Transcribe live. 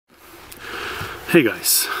Hey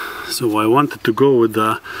guys, so I wanted to go with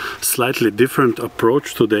a slightly different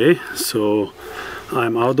approach today. So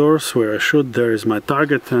I'm outdoors where I shoot, there is my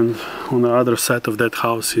target, and on the other side of that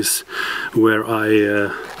house is where I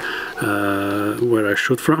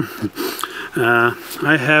shoot from.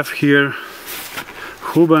 I have here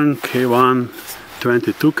Huben K1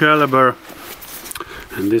 22 caliber,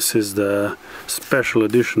 and this is the special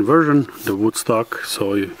edition version, the Woodstock.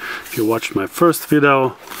 So if you watched my first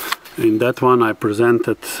video, in that one I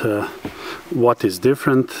presented what is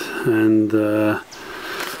different, and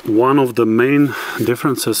one of the main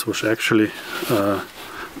differences was actually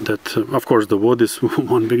that of course the wood is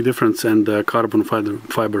one big difference and the carbon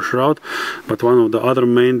fiber shroud, but one of the other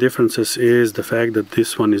main differences is the fact that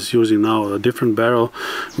this one is using now a different barrel,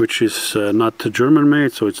 which is not German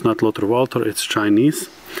made, so it's not Lothar Walther, it's Chinese.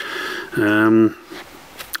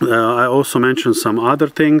 I also mentioned some other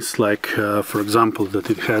things, like for example that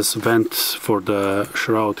it has vents for the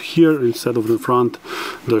shroud here instead of the front.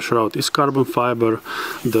 The shroud is carbon fiber,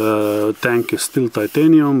 the tank is still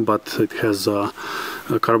titanium, but it has a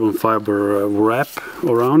carbon fiber wrap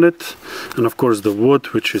around it, and of course the wood,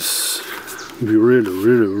 which is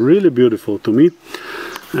really beautiful to me.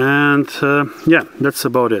 And yeah, that's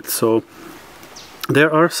about it. So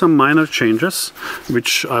there are some minor changes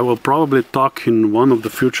which I will probably talk in one of the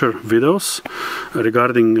future videos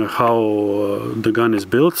regarding how the gun is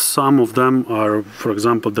built. Some of them are, for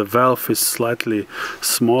example, the valve is slightly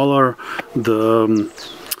smaller, the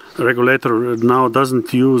regulator now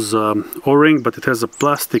doesn't use O-ring, but it has a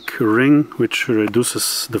plastic ring which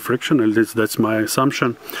reduces the friction, at least that's my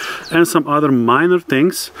assumption, and some other minor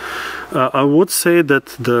things. I would say that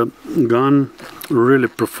the gun really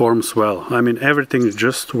performs well. I mean, everything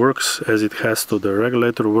just works as it has to. The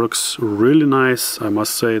regulator works really nice. I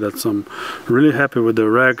must say that I'm really happy with the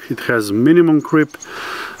reg. It has minimum creep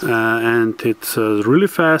and it's really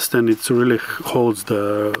fast, and it really holds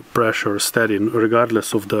the pressure steady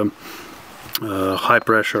regardless of the high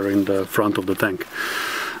pressure in the front of the tank.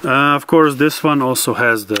 Of course, this one also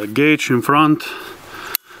has the gauge in front,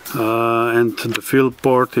 and the fill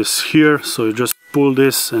port is here, so you just pull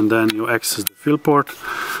this and then you access the fill port.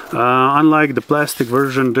 Unlike the plastic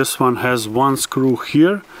version, this one has one screw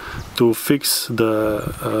here to fix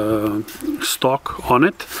the stock on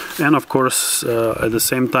it, and of course at the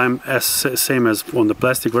same time, same as on the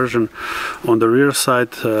plastic version, on the rear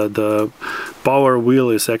side the power wheel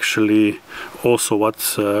is actually also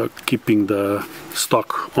what's keeping the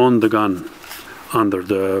stock on the gun under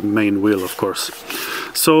the main wheel, of course.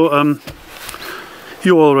 So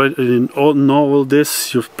you already all know all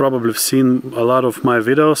this. You've probably seen a lot of my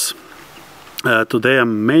videos. Today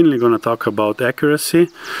I'm mainly going to talk about accuracy,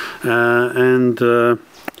 and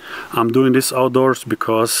I'm doing this outdoors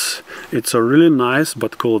because it's a really nice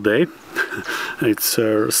but cold day. It's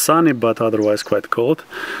sunny but otherwise quite cold,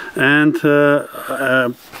 and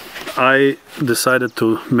I decided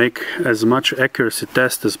to make as much accuracy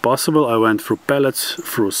test as possible. I went through pellets,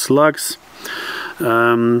 through slugs.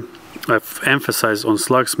 I've emphasized on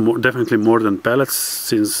slugs definitely more than pellets,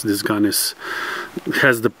 since this gun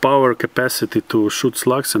has the power capacity to shoot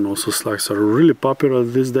slugs, and also slugs are really popular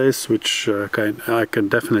these days, which I can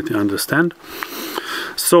definitely understand.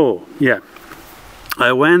 So yeah,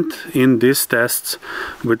 I went in these tests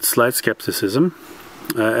with slight skepticism,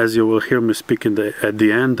 as you will hear me speak at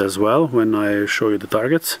the end as well when I show you the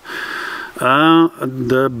targets.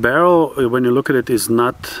 The barrel, when you look at it, is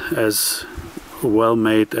not as well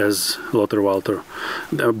made as Lothar Walther.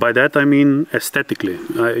 By that I mean aesthetically.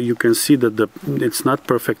 You can see that it's not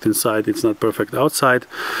perfect inside, it's not perfect outside,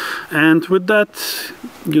 and with that,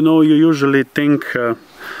 you know, you usually think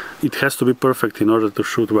it has to be perfect in order to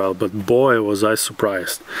shoot well, but boy was I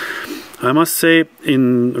surprised. I must say,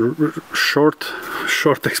 in short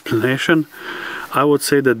explanation, I would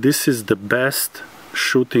say that this is the best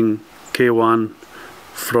shooting K1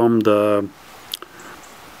 from the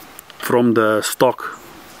stock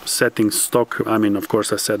settings. Stock, I mean, of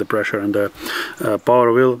course I set the pressure and the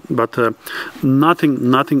power wheel, but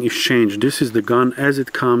nothing is changed. This is the gun as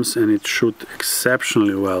it comes, and it shoots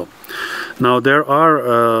exceptionally well. Now there are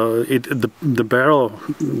the barrel,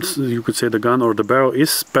 you could say the gun or the barrel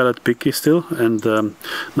is pellet picky still, and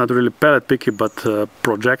not really pellet picky, but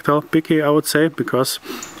projectile picky, I would say, because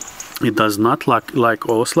it does not like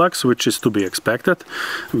all slugs, which is to be expected,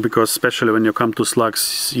 because especially when you come to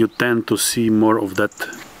slugs, you tend to see more of that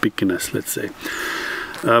pickiness, let's say.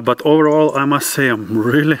 But overall, I must say I'm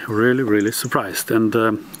really surprised, and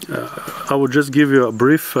I will just give you a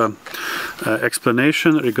brief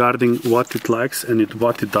explanation regarding what it likes and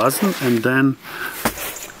what it doesn't, and then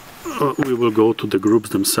we will go to the groups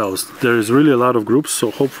themselves. There is really a lot of groups,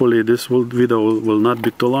 so hopefully this video will not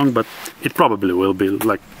be too long, but it probably will be,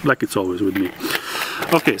 like it's always with me.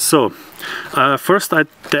 Okay, so first I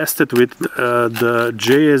tested with the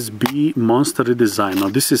JSB Monster redesign. Now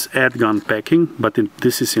this is add gun packing, but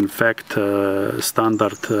this is in fact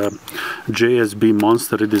standard JSB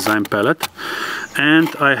Monster redesign pellet, and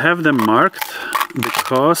I have them marked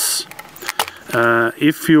because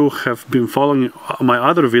if you have been following my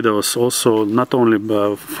other videos, also not only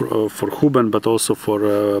for Huben but also for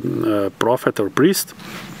Prophet or Priest,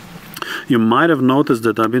 you might have noticed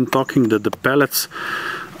that I've been talking that the pellets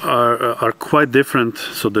are quite different.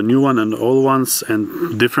 So the new one and the old ones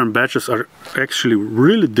and different batches are actually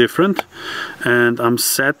really different, and I'm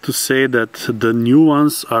sad to say that the new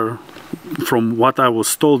ones are, from what I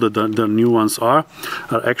was told that the new ones are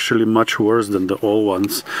actually much worse than the old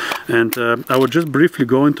ones. And I will just briefly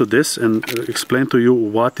go into this and explain to you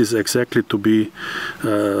what is exactly to be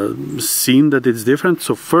seen that it's different.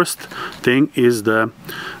 So first thing is the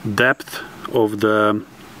depth of the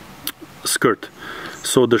skirt.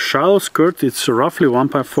 So the shallow skirt, it's roughly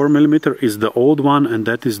 1.4 millimeter, is the old one, and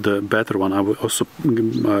that is the better one. I will also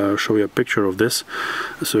show you a picture of this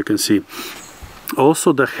so you can see.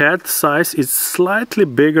 Also, the head size is slightly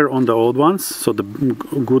bigger on the old ones, so the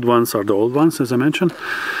good ones are the old ones, as I mentioned.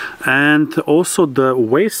 And also the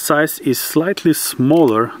waist size is slightly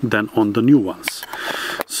smaller than on the new ones.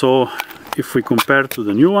 So if we compare to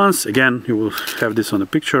the new ones, again, you will have this on the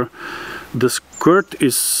picture, the skirt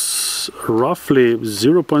is roughly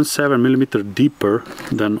 0.7 millimeter deeper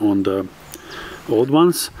than on the old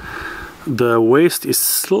ones. The waist is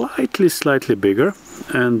slightly bigger,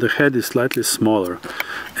 and the head is slightly smaller.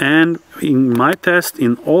 And in my test,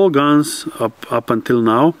 in all guns up until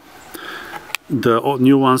now, the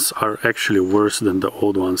new ones are actually worse than the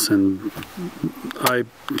old ones, and I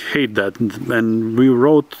hate that. And we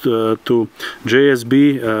wrote to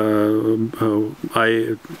JSB,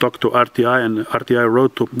 I talked to RTI, and RTI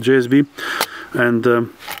wrote to JSB, and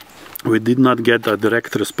we did not get a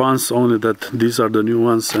direct response, only that these are the new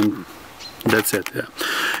ones, and that's it. Yeah.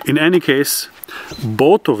 In any case,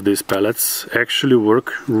 both of these pellets actually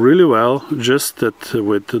work really well, just that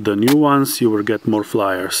with the new ones you will get more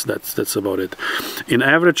flyers. That's about it. In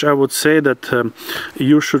average, I would say that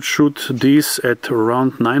you should shoot these at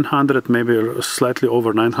around 900, maybe slightly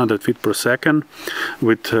over 900 feet per second,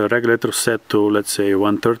 with regulator set to, let's say,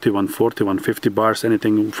 130, 140, 150 bars.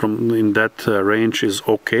 Anything from in that range is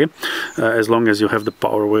okay, as long as you have the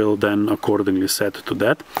power wheel then accordingly set to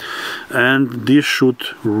that. And these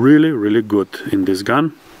shoot really good in this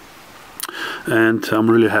gun, and I'm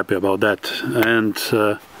really happy about that. And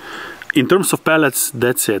in terms of pellets,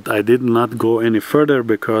 that's it. I did not go any further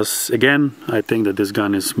because, again, I think that this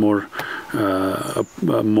gun is more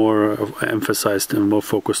emphasized and more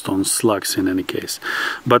focused on slugs in any case.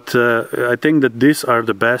 But I think that these are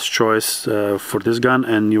the best choice for this gun,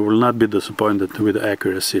 and you will not be disappointed with the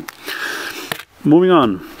accuracy. Moving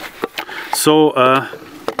on. So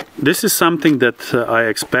this is something that I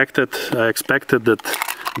expected. I expected that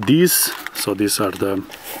these, so these are the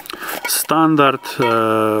standard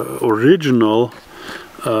original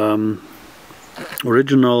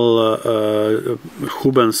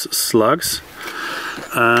Huben's slugs.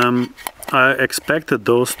 I expected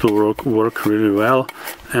those to work really well,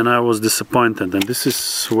 and I was disappointed. And this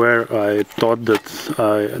is where I thought that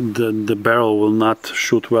the barrel will not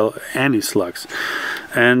shoot well any slugs.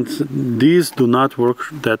 And these do not work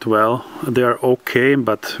that well. They are okay,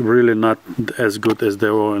 but really not as good as they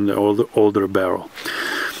were in the older barrel.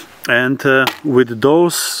 And with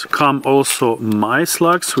those come also my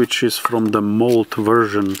slugs, which is from the mold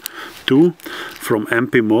version 2 from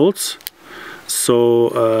MP molds.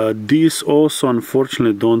 So these also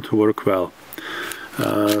unfortunately don't work well.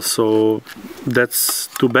 So that's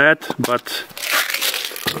too bad, but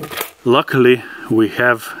luckily we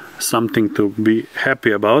have something to be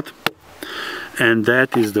happy about, and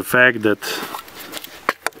that is the fact that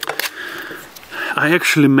I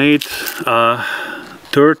actually made a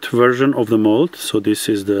third version of the mold. So this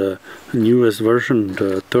is the newest version,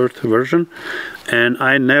 the third version, and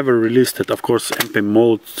I never released it. Of course, MP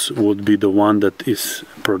Molds would be the one that is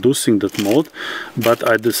producing that mold, but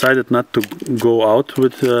I decided not to go out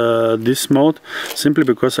with this mold simply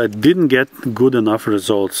because I didn't get good enough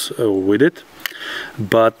results with it.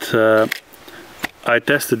 But I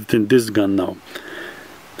tested it in this gun now,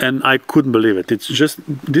 and I couldn't believe it. It's just,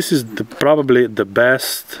 this is probably the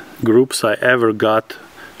best groups I ever got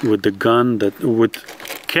with the gun, that with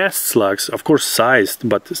cast slugs, of course sized,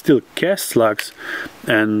 but still cast slugs,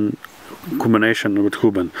 and combination with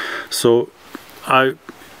Huben. So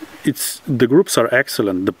the groups are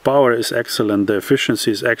excellent, the power is excellent, the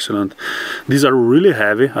efficiency is excellent. These are really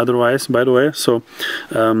heavy otherwise, by the way, so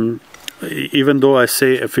even though I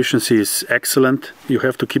say efficiency is excellent, you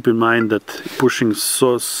have to keep in mind that pushing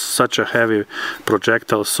such a heavy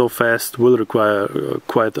projectile so fast will require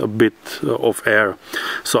quite a bit of air.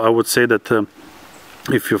 So I would say that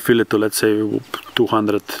if you fill it to, let's say,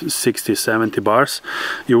 260-70 bars,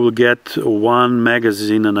 you will get 1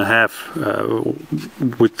 magazine and a half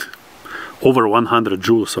with over 100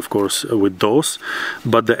 joules, of course, with those,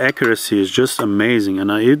 but the accuracy is just amazing.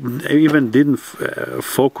 And I even didn't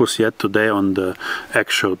focus yet today on the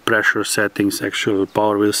actual pressure settings, actual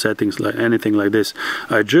power wheel settings, like anything like this.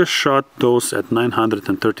 I just shot those at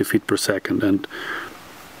 930 feet per second, and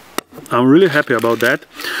I'm really happy about that.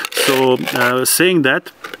 So saying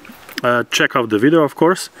that, check out the video, of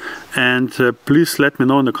course, and please let me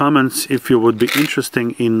know in the comments if you would be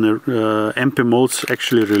interested in MP Molds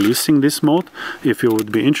actually releasing this mold. If you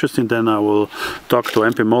would be interested, then I will talk to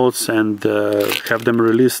MP Molds and have them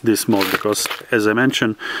release this mold, because as I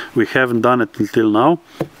mentioned, we haven't done it until now.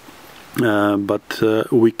 But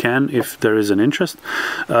we can if there is an interest.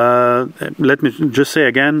 Let me just say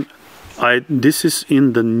again, this is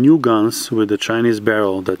in the new guns with the Chinese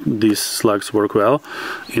barrel that these slugs work well.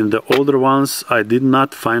 In the older ones, I did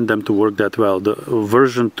not find them to work that well. The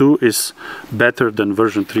version 2 is better than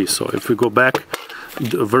version 3. So if we go back,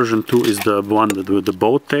 the version 2 is the one with the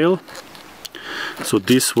boat tail. So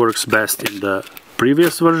this works best in the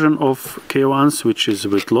previous version of K1s, which is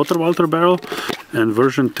with Walter barrel, and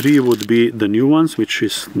version 3 would be the new ones, which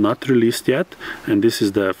is not released yet. And this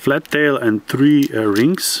is the flat tail and 3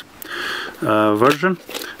 rings version,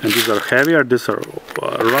 and these are heavier. These are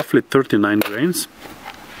roughly 39 grains,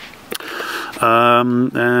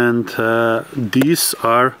 and these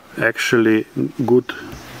are actually good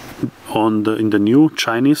in the new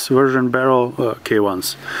Chinese version barrel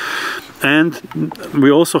K1s. And we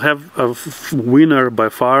also have a winner by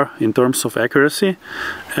far in terms of accuracy,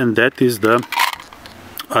 and that is the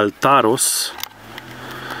Altaros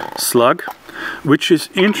slug, which is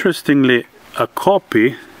interestingly a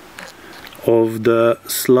copy of the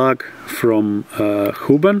slug from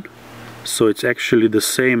Huben. So it's actually the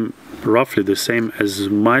same, roughly the same as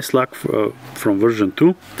my slug from version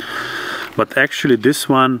 2, but actually this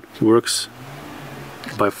one works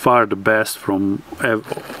by far the best from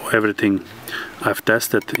everything I've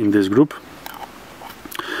tested in this group,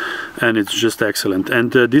 and it's just excellent.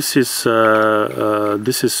 And this is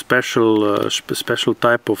special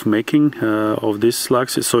type of making of these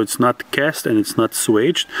slugs. So it's not cast and it's not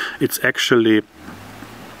swaged. It's actually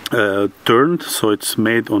turned, so it's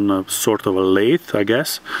made on a sort of a lathe, I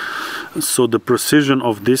guess. So the precision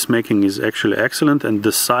of this making is actually excellent, and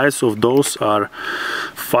the size of those are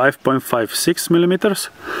 5.56 millimeters.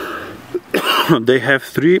 They have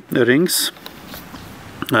 3 rings.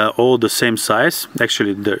 All the same size.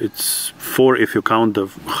 Actually, it's 4 if you count the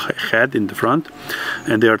head in the front,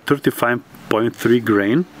 and they are 35.3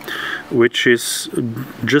 grain, which is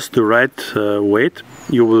just the right weight.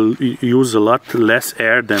 You will use a lot less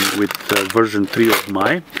air than with version 3 of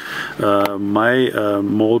my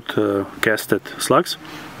mold casted slugs.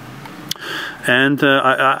 And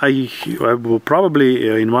I will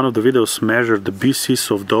probably in one of the videos measure the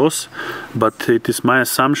BCs of those, but it is my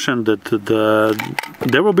assumption that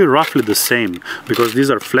they will be roughly the same, because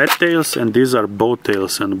these are flat tails and these are bow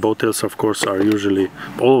tails, and bow tails of course are usually,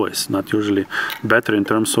 always, not usually, better in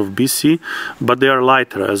terms of BC, but they are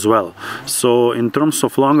lighter as well. So in terms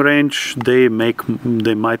of long range, they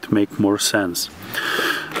might make more sense.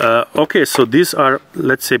 Okay, so these are,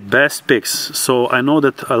 let's say, best picks. So I know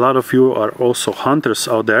that a lot of you are also hunters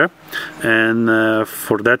out there, and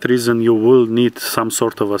for that reason you will need some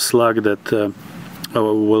sort of a slug that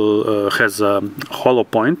has a hollow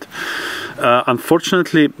point.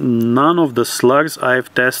 Unfortunately, none of the slugs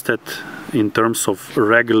I've tested in terms of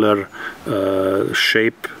regular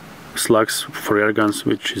shape slugs for air guns,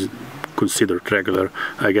 which is considered regular,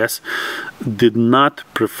 I guess, did not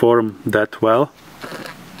perform that well.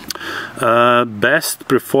 Best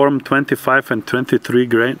performed 25 and 23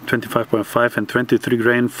 grain, 25.5 and 23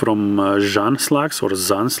 grain from Zhan slugs or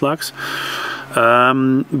Zan slugs,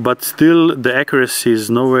 but still the accuracy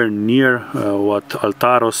is nowhere near what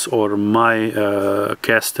Altaros or my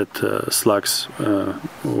casted slugs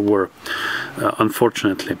were,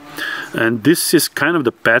 unfortunately. And this is kind of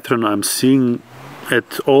the pattern I'm seeing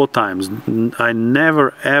at all times. I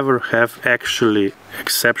never ever have actually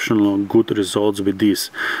exceptional good results with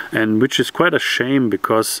these, and which is quite a shame,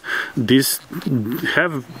 because these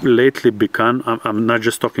have lately become, I'm not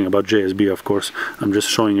just talking about JSB, of course, I'm just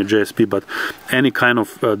showing a JSB, but any kind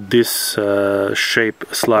of this shape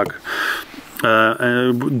slug.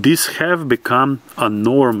 These have become a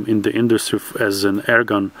norm in the industry as an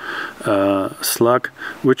airgun slug,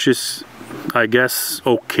 which is, I guess,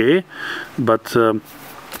 okay, but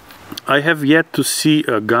I have yet to see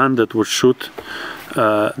a gun that would shoot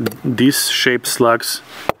these shaped slugs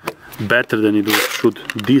better than it would shoot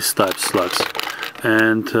these type slugs.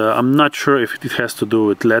 And I'm not sure if it has to do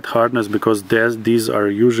with lead hardness, because these are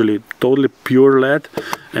usually totally pure lead,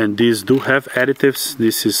 and these do have additives.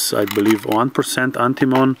 This is, I believe, 1%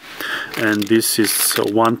 antimony, and this is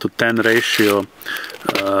 1:10 ratio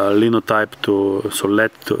linotype to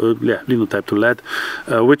lead to linotype to lead,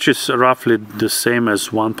 which is roughly the same as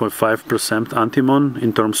 1.5% antimony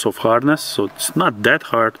in terms of hardness. So it's not that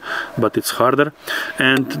hard, but it's harder.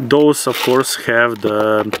 And those, of course, have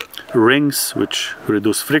the rings which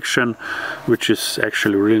reduce friction, which is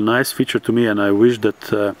actually a really nice feature to me, and I wish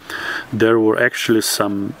that there were actually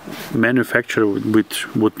some manufacturer which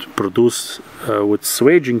would produce with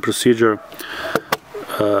swaging procedure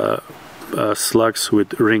slugs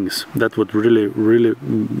with rings. That would really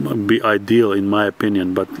be ideal in my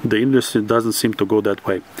opinion, but the industry doesn't seem to go that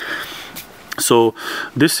way. So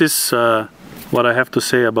this is what I have to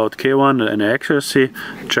say about K1 and accuracy.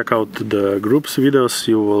 Check out the group's videos.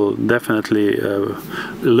 You will definitely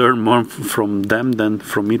learn more from them than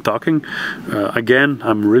from me talking. Again,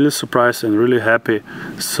 I'm really surprised and really happy.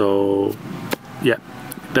 So yeah,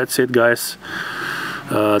 that's it, guys.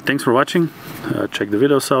 Thanks for watching. Check the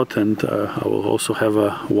videos out, and I will also have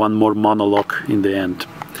one more monologue in the end.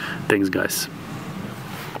 Thanks, guys.